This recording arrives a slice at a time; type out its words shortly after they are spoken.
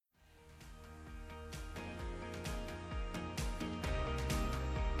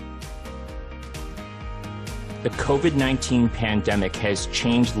The COVID-19 pandemic has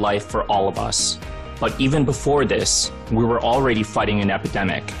changed life for all of us. But even before this, we were already fighting an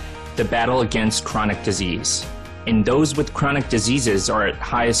epidemic, the battle against chronic disease. And those with chronic diseases are at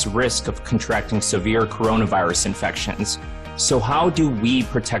highest risk of contracting severe coronavirus infections. So how do we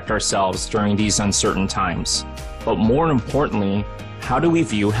protect ourselves during these uncertain times? But more importantly, how do we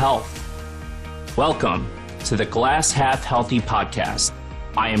view health? Welcome to the Glass Half Healthy podcast.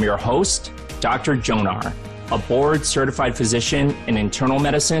 I am your host, Dr. Jonar, a board-certified physician in internal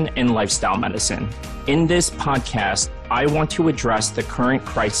medicine and lifestyle medicine. In this podcast, I want to address the current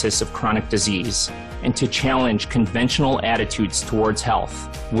crisis of chronic disease and to challenge conventional attitudes towards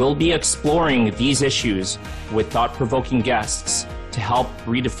health. We'll be exploring these issues with thought-provoking guests to help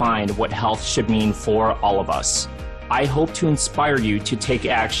redefine what health should mean for all of us. I hope to inspire you to take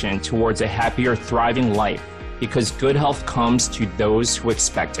action towards a happier, thriving life because good health comes to those who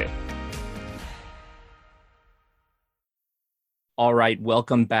expect it. All right,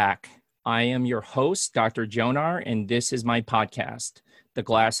 welcome back. I am your host, Dr. Jonar, and this is my podcast, The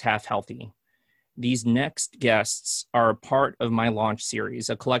Glass Half Healthy. These next guests are a part of my launch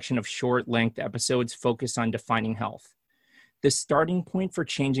series, a collection of short-length episodes focused on defining health. The starting point for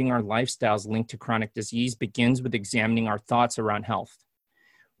changing our lifestyles linked to chronic disease begins with examining our thoughts around health.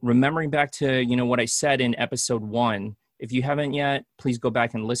 Remembering back to, what I said in episode 1, if you haven't yet, please go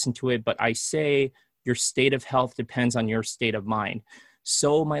back and listen to it, but I say your state of health depends on your state of mind.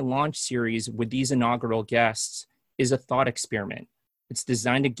 So my launch series with these inaugural guests is a thought experiment. It's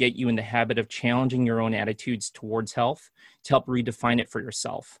designed to get you in the habit of challenging your own attitudes towards health to help redefine it for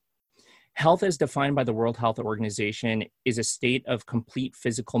yourself. Health, as defined by the World Health Organization, is a state of complete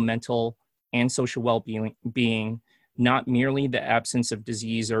physical, mental, and social well-being, not merely the absence of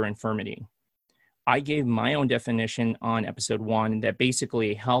disease or infirmity. I gave my own definition on episode 1 that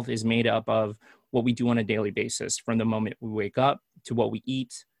basically health is made up of what we do on a daily basis, from the moment we wake up to what we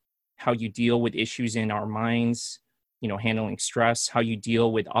eat, how you deal with issues in our minds, handling stress, how you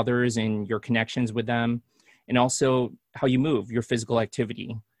deal with others and your connections with them, and also how you move, your physical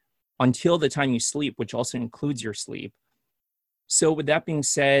activity, until the time you sleep, which also includes your sleep. So with that being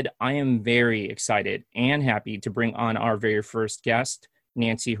said, I am very excited and happy to bring on our very first guest,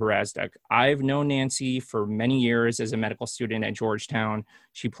 Nancy Hrastek. I've known Nancy for many years as a medical student at Georgetown.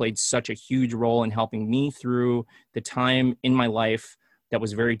 She played such a huge role in helping me through the time in my life that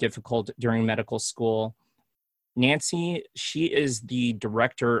was very difficult during medical school. Nancy, she is the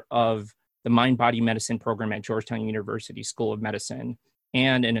director of the Mind-Body Medicine program at Georgetown University School of Medicine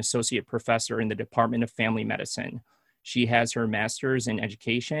and an associate professor in the Department of Family Medicine. She has her master's in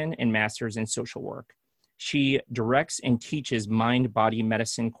education and master's in social work. She directs and teaches mind-body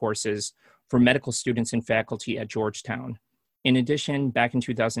medicine courses for medical students and faculty at Georgetown. In addition, back in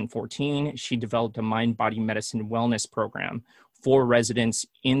 2014, she developed a mind-body medicine wellness program for residents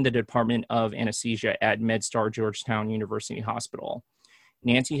in the Department of Anesthesia at MedStar Georgetown University Hospital.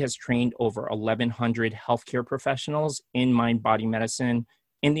 Nancy has trained over 1,100 healthcare professionals in mind-body medicine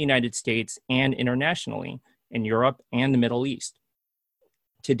in the United States and internationally, in Europe and the Middle East.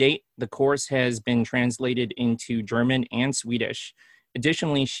 To date, the course has been translated into German and Swedish.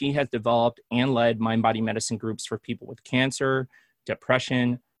 Additionally, she has developed and led mind-body medicine groups for people with cancer,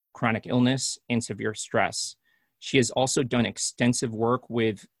 depression, chronic illness, and severe stress. She has also done extensive work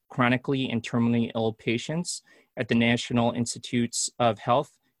with chronically and terminally ill patients at the National Institutes of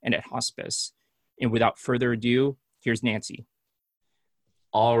Health and at hospice. And without further ado, here's Nancy.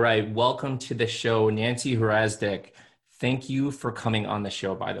 All right, welcome to the show, Nancy Hrastek. Thank you for coming on the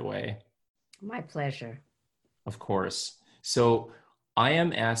show, by the way. My pleasure. Of course. So I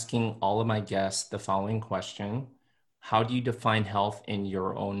am asking all of my guests the following question. How do you define health in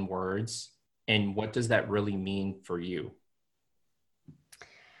your own words? And what does that really mean for you?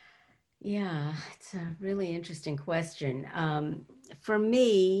 Yeah, it's a really interesting question. For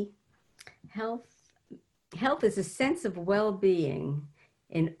me, health is a sense of well-being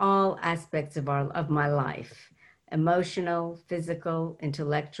in all aspects of my life. Emotional, physical,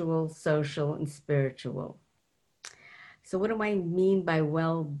 intellectual, social, and spiritual. So what do I mean by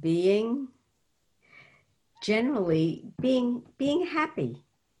well-being? Generally, being happy,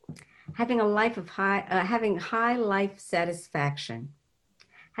 having a life of having high life satisfaction,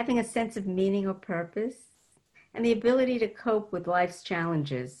 having a sense of meaning or purpose, and the ability to cope with life's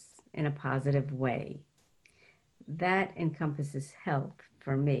challenges in a positive way. That encompasses health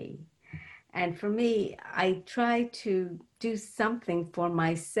for me. And for me, I try to do something for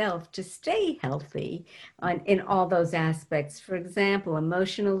myself to stay healthy in all those aspects. For example,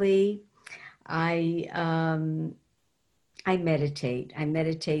 emotionally, I I meditate. I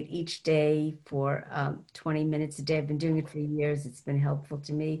meditate each day for 20 minutes a day. I've been doing it for years. It's been helpful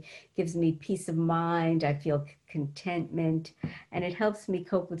to me. Gives me peace of mind. I feel contentment, and it helps me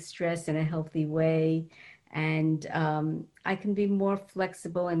cope with stress in a healthy way. And I can be more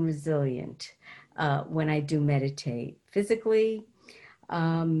flexible and resilient when I do meditate. Physically,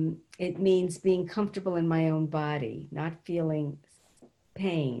 it means being comfortable in my own body, not feeling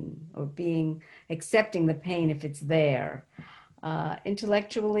pain or being accepting the pain if it's there. Being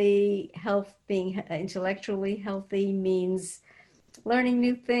intellectually healthy means learning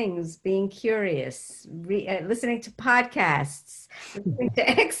new things, being curious, listening to podcasts, listening to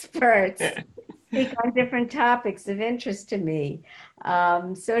experts speak on different topics of interest to me.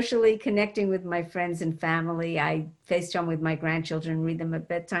 Socially connecting with my friends and family. I FaceTime with my grandchildren, read them a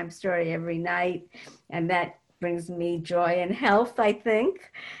bedtime story every night, and that brings me joy and health, I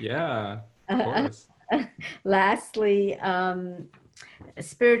think. Yeah, of course. Lastly,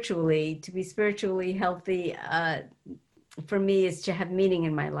 spiritually, to be spiritually healthy, for me is to have meaning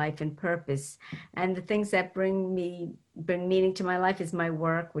in my life and purpose. And the things that bring meaning to my life is my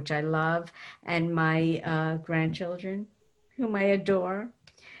work, which I love, and my grandchildren, whom I adore.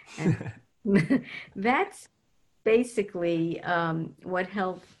 And that's basically what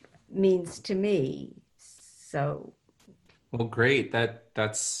health means to me. So, Well, great.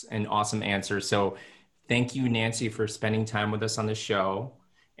 That's an awesome answer. So thank you, Nancy, for spending time with us on the show.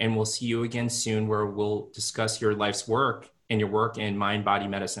 And we'll see you again soon where we'll discuss your life's work and your work in mind body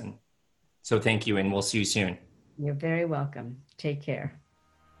medicine. So thank you, and we'll see you soon. You're very welcome. Take care.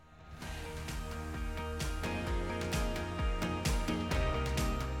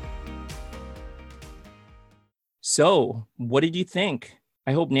 So, what did you think?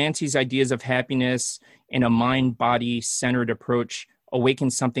 I hope Nancy's ideas of happiness and a mind body centered approach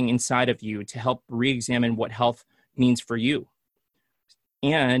awaken something inside of you to help re examine what health means for you.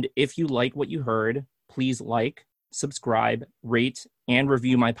 And if you like what you heard, please like, subscribe, rate, and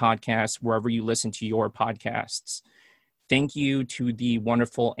review my podcast wherever you listen to your podcasts. Thank you to the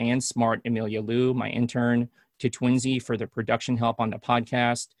wonderful and smart Amelia Liu, my intern, to Twinsy for the production help on the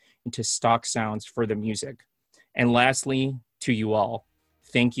podcast, and to Stock Sounds for the music. And lastly, to you all,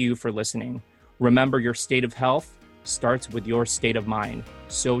 thank you for listening. Remember, your state of health starts with your state of mind.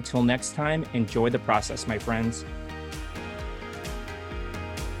 So till next time, enjoy the process, my friends.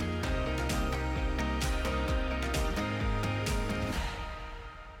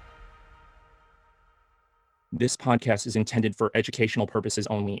 This podcast is intended for educational purposes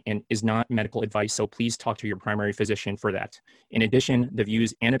only and is not medical advice, so please talk to your primary physician for that. In addition, the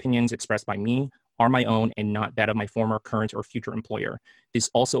views and opinions expressed by me are my own and not that of my former, current, or future employer.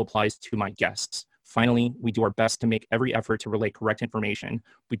 This also applies to my guests. Finally, we do our best to make every effort to relay correct information.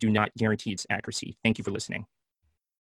 We do not guarantee its accuracy. Thank you for listening.